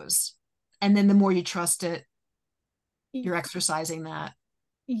 trust those. And then the more you trust it, you're exercising that.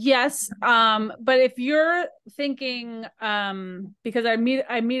 Yes. But if you're thinking, because I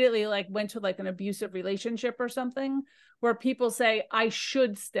immediately like went to like an abusive relationship or something where people say, I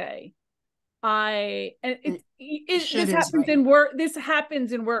should stay. This happens right in work. This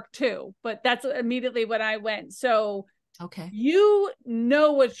happens in work too, but that's immediately what I went. So, okay. You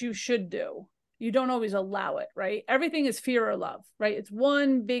know what you should do. You don't always allow it, right? Everything is fear or love, right? It's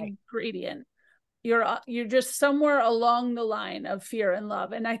one big gradient. You're just somewhere along the line of fear and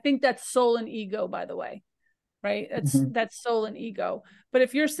love. And I think that's soul and ego, by the way, right? That's soul and ego. But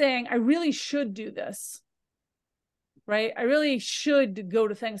if you're saying, I really should do this, right? I really should go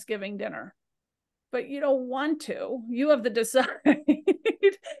to Thanksgiving dinner, but you don't want to, you have to decide,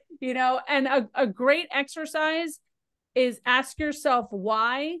 and a great exercise is ask yourself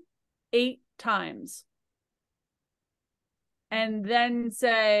why 8 times. And then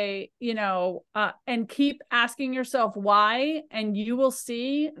say, and keep asking yourself why, and you will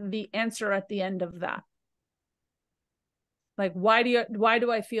see the answer at the end of that. Like, why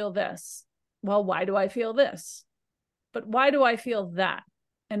do I feel this? Well, why do I feel this? But why do I feel that?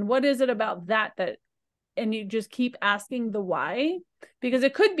 And what is it about that? And you just keep asking the why, because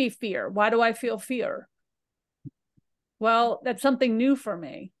it could be fear. Why do I feel fear? Well, that's something new for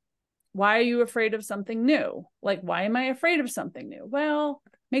me. Why are you afraid of something new? Like, why am I afraid of something new? Well,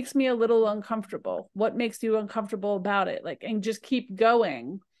 makes me a little uncomfortable. What makes you uncomfortable about it? Like, and just keep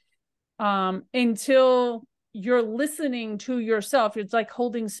going until you're listening to yourself. It's like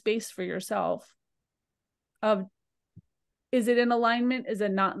holding space for yourself of, is it in alignment? Is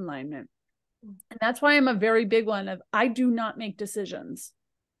it not in alignment? And that's why I'm a very big one of, I do not make decisions.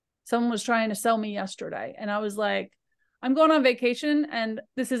 Someone was trying to sell me yesterday, and I was like, I'm going on vacation and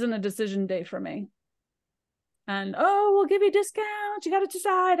this isn't a decision day for me. And, oh, we'll give you discounts. You got to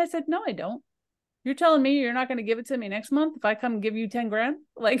decide. I said, no, I don't. You're telling me you're not going to give it to me next month if I come give you 10 grand?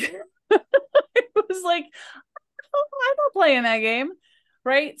 Like, it was like, I'm not playing that game.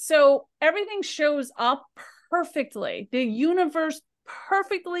 Right. So everything shows up perfectly. The universe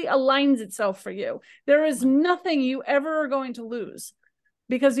perfectly aligns itself for you. There is nothing you ever are going to lose,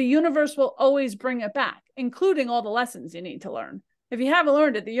 because the universe will always bring it back, including all the lessons you need to learn. If you haven't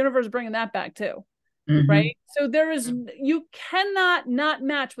learned it, the universe is bringing that back too, right? So you cannot not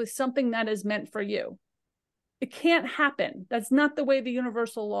match with something that is meant for you. It can't happen. That's not the way the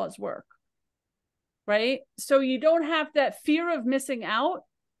universal laws work, right? So you don't have that fear of missing out.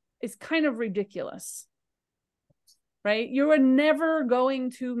 It's kind of ridiculous, right? You are never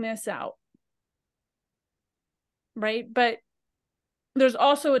going to miss out, right? But there's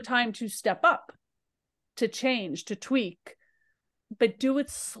also a time to step up, to change, to tweak, but do it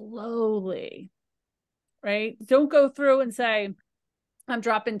slowly, right? Don't go through and say, I'm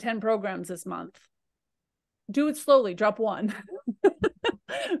dropping 10 programs this month. Do it slowly, drop 1,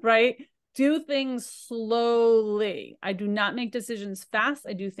 right? Do things slowly. I do not make decisions fast.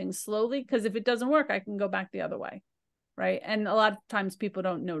 I do things slowly, because if it doesn't work, I can go back the other way, right? And a lot of times people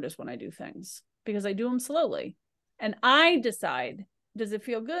don't notice when I do things. because I do them slowly. And I decide, does it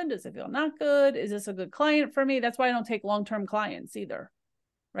feel good? Does it feel not good? Is this a good client for me? That's why I don't take long-term clients either,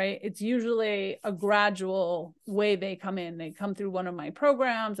 right? It's usually a gradual way they come in. They come through one of my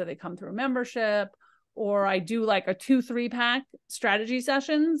programs, or they come through a membership, or I do like a 2-3 pack strategy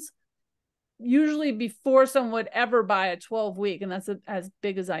sessions, usually before someone would ever buy a 12-week. And that's as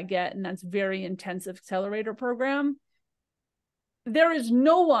big as I get. And that's very intensive accelerator program. There is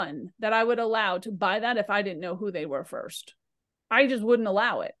no one that I would allow to buy that if I didn't know who they were first. I just wouldn't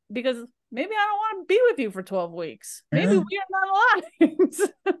allow it, because maybe I don't want to be with you for 12 weeks. Maybe we are not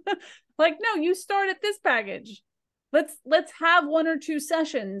aligned. Like, no, you start at this package. Let's have 1 or 2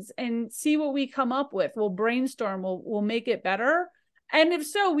 sessions and see what we come up with. We'll brainstorm, we'll make it better. And if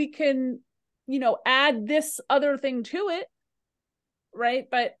so, we can, add this other thing to it. Right.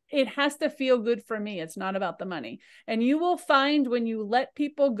 But it has to feel good for me. It's not about the money. And you will find when you let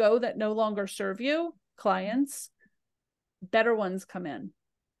people go that no longer serve you, clients, better ones come in.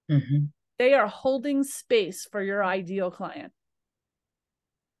 Mm-hmm. They are holding space for your ideal client.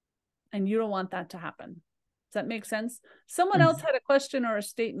 And you don't want that to happen. Does that make sense? Someone else had a question or a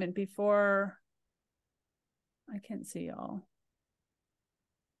statement before. I can't see y'all.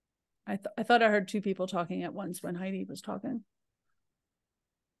 I thought I heard 2 people talking at once when Heidi was talking.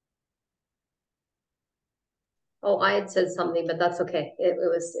 Oh, I had said something, but that's okay.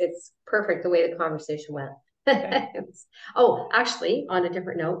 It's perfect the way the conversation went. Okay. Oh, actually, on a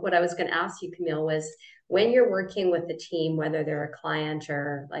different note, what I was going to ask you, Camille, was when you're working with a team, whether they're a client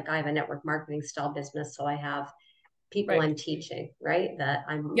or like I have a network marketing style business, so I have people Right. I'm teaching, right? That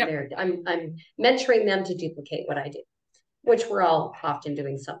I'm Yep. there, I'm mentoring them to duplicate what I do, which we're all often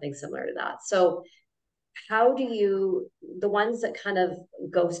doing something similar to that. So how do you, the ones that kind of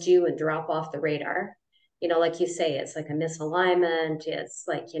ghost you and drop off the radar, like you say, it's like a misalignment. It's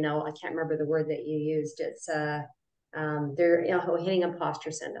like, I can't remember the word that you used. It's they're hitting imposter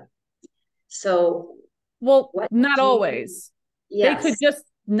syndrome. So well, not always. Yes. They could just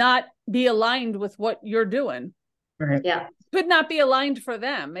not be aligned with what you're doing. Right. Yeah. Could not be aligned for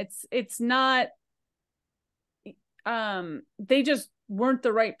them. It's not they just weren't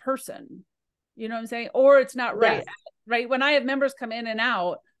the right person. You know what I'm saying? Or it's not right. Yes. Right. When I have members come in and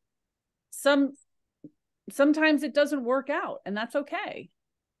out, sometimes it doesn't work out, and that's okay.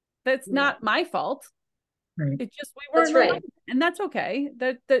 That's not my fault. Right. It's just we weren't aligned, and that's okay.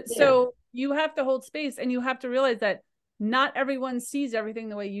 So you have to hold space, and you have to realize that not everyone sees everything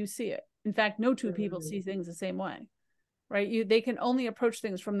the way you see it. In fact, no 2 people see things the same way. Right? They can only approach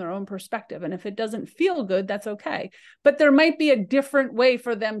things from their own perspective. And if it doesn't feel good, that's okay. But there might be a different way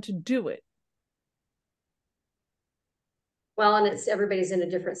for them to do it. Well, and everybody's in a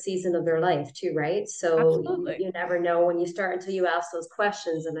different season of their life too, right? So you never know when you start until you ask those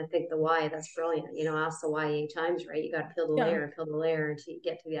questions. And I think the why, that's brilliant. Ask the why 8 times, right? You got to peel the layer until you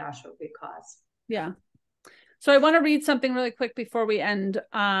get to the actual root cause. Yeah. So I want to read something really quick before we end.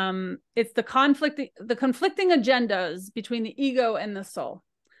 It's the conflicting agendas between the ego and the soul.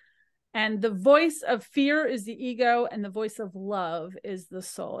 And the voice of fear is the ego, and the voice of love is the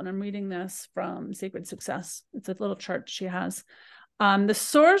soul. And I'm reading this from Sacred Success. It's a little chart she has. The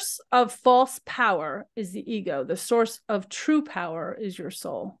source of false power is the ego. The source of true power is your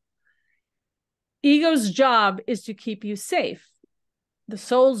soul. Ego's job is to keep you safe. The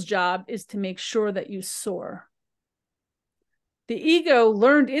soul's job is to make sure that you soar. The ego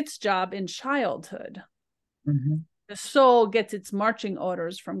learned its job in childhood. Mm-hmm. The soul gets its marching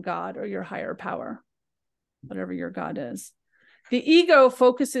orders from God or your higher power, whatever your God is. The ego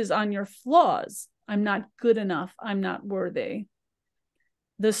focuses on your flaws. I'm not good enough. I'm not worthy.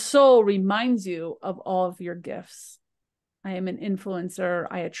 The soul reminds you of all of your gifts. I am an influencer.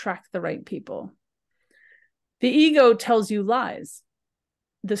 I attract the right people. The ego tells you lies.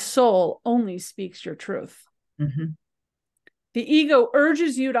 The soul only speaks your truth. Mm-hmm. The ego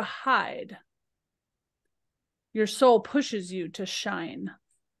urges you to hide. Your soul pushes you to shine.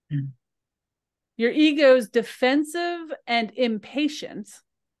 Mm. Your ego is defensive and impatient,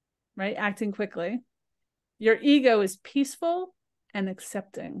 right? Acting quickly. Your ego is peaceful and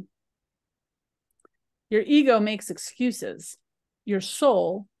accepting. Your ego makes excuses. Your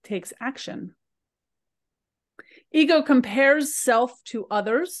soul takes action. Ego compares self to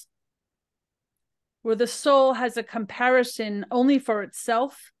others, where the soul has a comparison only for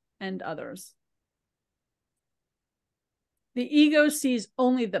itself and others. The ego sees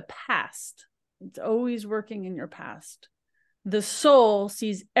only the past. It's always working in your past. The soul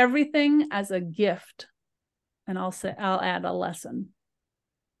sees everything as a gift. And I'll add a lesson.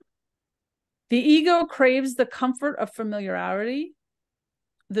 The ego craves the comfort of familiarity.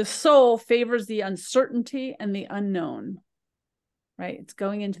 The soul favors the uncertainty and the unknown, right? It's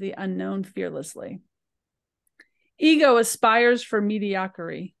going into the unknown fearlessly. Ego aspires for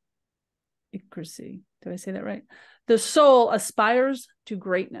mediocrity. Did I say that right? The soul aspires to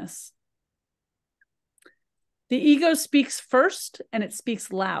greatness. The ego speaks first and it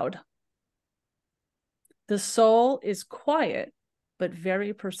speaks loud. The soul is quiet, but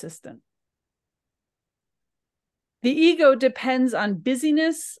very persistent. The ego depends on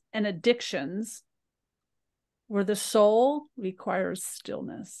busyness and addictions, where the soul requires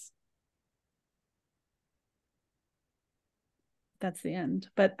stillness. That's the end.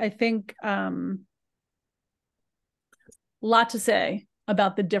 But I think a lot to say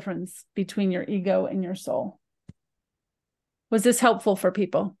about the difference between your ego and your soul. Was this helpful for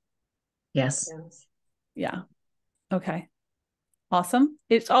people? Yes. Yeah. Okay. Awesome.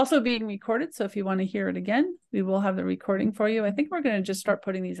 It's also being recorded. So if you want to hear it again, we will have the recording for you. I think we're going to just start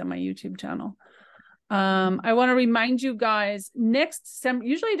putting these on my YouTube channel. I want to remind you guys, next December,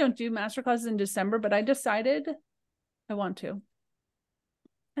 usually I don't do masterclasses in December, but I decided I want to.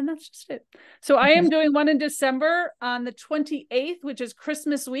 And that's just it. So I am doing one in December on the 28th, which is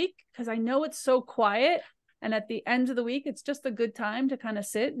Christmas week, because I know it's so quiet. And at the end of the week, it's just a good time to kind of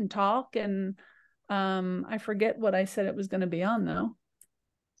sit and talk. And I forget what I said it was going to be on, though.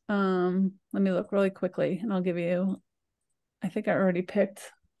 Let me look really quickly and I'll give you, I think I already picked.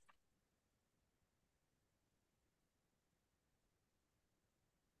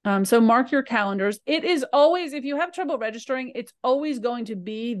 So mark your calendars. It is always, if you have trouble registering, it's always going to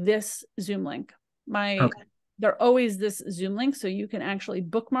be this Zoom link. They're always this Zoom link, so you can actually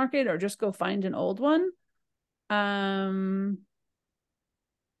bookmark it or just go find an old one.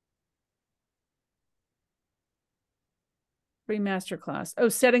 Free masterclass. Oh,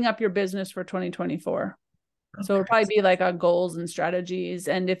 setting up your business for 2024. Okay. So it'll probably be like our goals and strategies.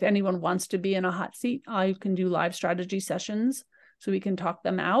 And if anyone wants to be in a hot seat, I can do live strategy sessions so we can talk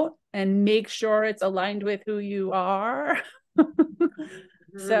them out and make sure it's aligned with who you are.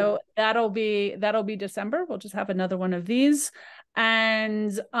 So that'll be December. We'll just have another one of these.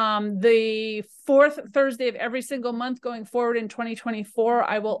 And the fourth Thursday of every single month going forward in 2024,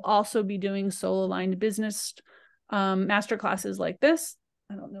 I will also be doing soul aligned business masterclasses like this.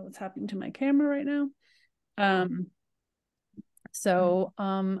 I don't know what's happening to my camera right now.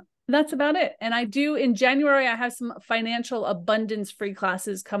 That's about it. And I do in January, I have some financial abundance free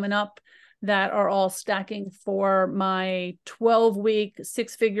classes coming up that are all stacking for my 12-week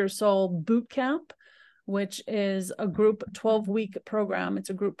 6-figure soul boot camp, which is a group 12-week program. It's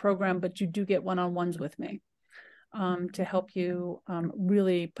a group program, but you do get one-on-ones with me to help you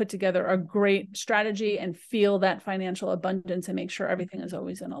really put together a great strategy and feel that financial abundance and make sure everything is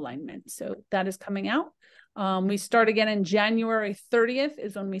always in alignment. So that is coming out. We start again in January 30th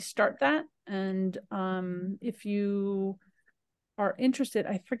is when we start that. And if you are interested,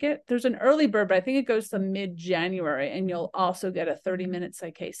 I forget, there's an early bird, but I think it goes to mid-January, and you'll also get a 30-minute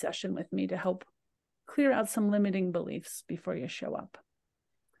psyche session with me to help clear out some limiting beliefs before you show up.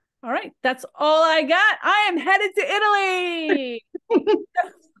 All right, that's all I got. I am headed to Italy.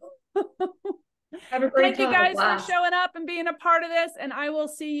 Have a great Thank you guys for showing up and being a part of this, and I will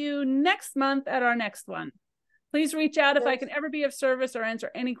see you next month at our next one. Please reach out if I can ever be of service or answer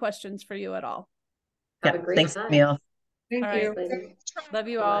any questions for you at all. Have a great Thanks, time. Camille. Thank you. Love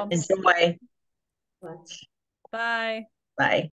you all. Enjoy. Much. Bye. Bye.